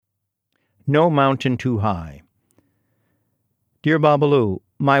No mountain too high. Dear Babalu,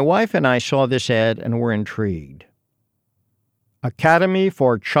 my wife and I saw this ad and were intrigued. Academy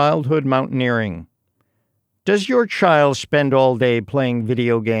for Childhood Mountaineering. Does your child spend all day playing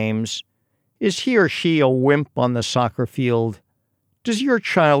video games? Is he or she a wimp on the soccer field? Does your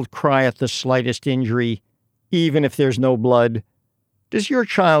child cry at the slightest injury, even if there's no blood? Does your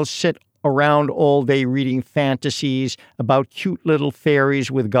child sit around all day reading fantasies about cute little fairies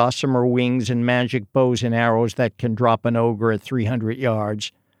with gossamer wings and magic bows and arrows that can drop an ogre at 300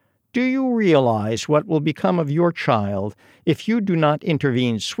 yards? Do you realize what will become of your child if you do not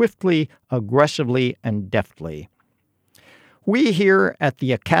intervene swiftly, aggressively, and deftly? We here at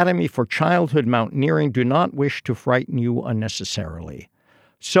the Academy for Childhood Mountaineering do not wish to frighten you unnecessarily,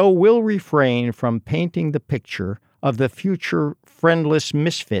 so we'll refrain from painting the picture of the future friendless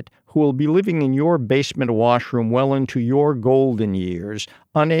misfit who will be living in your basement washroom well into your golden years,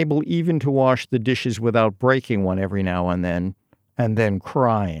 unable even to wash the dishes without breaking one every now and then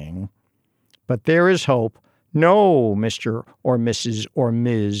crying. But there is hope. No, Mr. or Mrs. or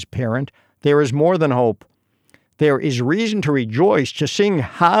Ms. Parent, there is more than hope. There is reason to rejoice, to sing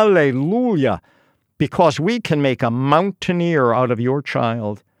hallelujah, because we can make a mountaineer out of your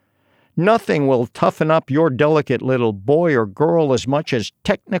child. Nothing will toughen up your delicate little boy or girl as much as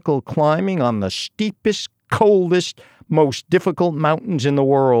technical climbing on the steepest, coldest, most difficult mountains in the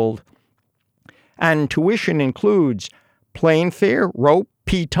world. And tuition includes plane fare, rope,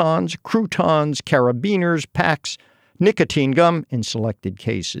 pitons, croutons, carabiners, packs, nicotine gum in selected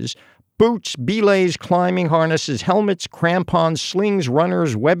cases, boots, belays, climbing harnesses, helmets, crampons, slings,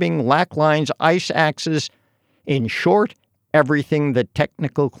 runners, webbing, lac lines, ice axes. In short, everything the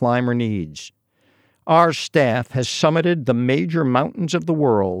technical climber needs. Our staff has summited the major mountains of the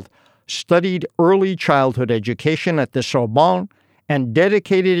world, studied early childhood education at the Sorbonne, and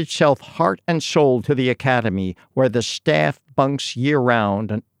dedicated itself heart and soul to the academy, where the staff bunks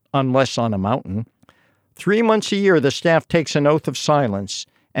year-round, unless on a mountain. 3 months a year, the staff takes an oath of silence,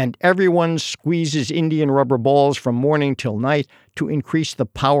 and everyone squeezes Indian rubber balls from morning till night to increase the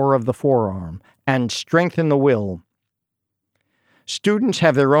power of the forearm and strengthen the will. Students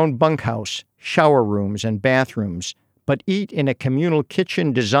have their own bunkhouse, shower rooms, and bathrooms, but eat in a communal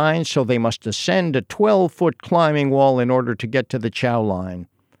kitchen designed so they must ascend a 12-foot climbing wall in order to get to the chow line.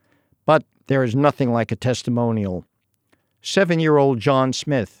 But there is nothing like a testimonial. 7-year-old John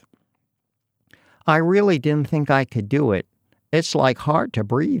Smith. I really didn't think I could do it. It's like hard to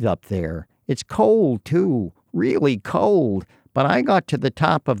breathe up there. It's cold, too, really cold, but I got to the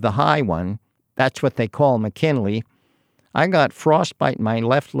top of the high one. That's what they call McKinley. I got frostbite in my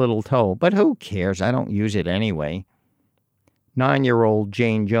left little toe, but who cares? I don't use it anyway. 9-year-old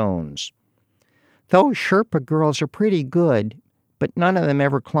Jane Jones. Those Sherpa girls are pretty good, but none of them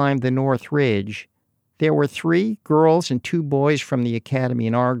ever climbed the North Ridge. There were 3 girls and 2 boys from the academy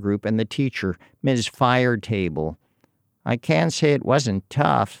in our group and the teacher, Ms. Firetable. I can't say it wasn't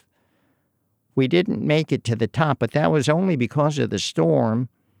tough. We didn't make it to the top, but that was only because of the storm.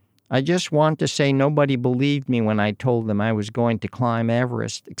 I just want to say nobody believed me when I told them I was going to climb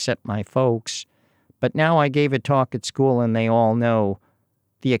Everest, except my folks. But now I gave a talk at school and they all know.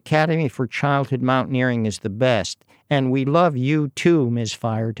 The Academy for Childhood Mountaineering is the best, and we love you too, Ms.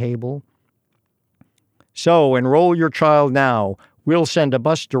 Firetable. So enroll your child now. We'll send a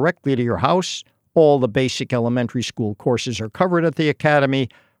bus directly to your house. All the basic elementary school courses are covered at the Academy.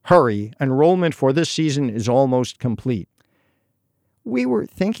 Hurry, enrollment for this season is almost complete. We were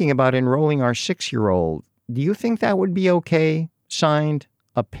thinking about enrolling our 6-year-old. Do you think that would be okay? Signed,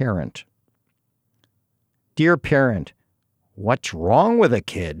 a parent. Dear parent, what's wrong with a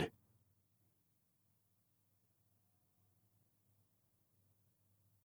kid?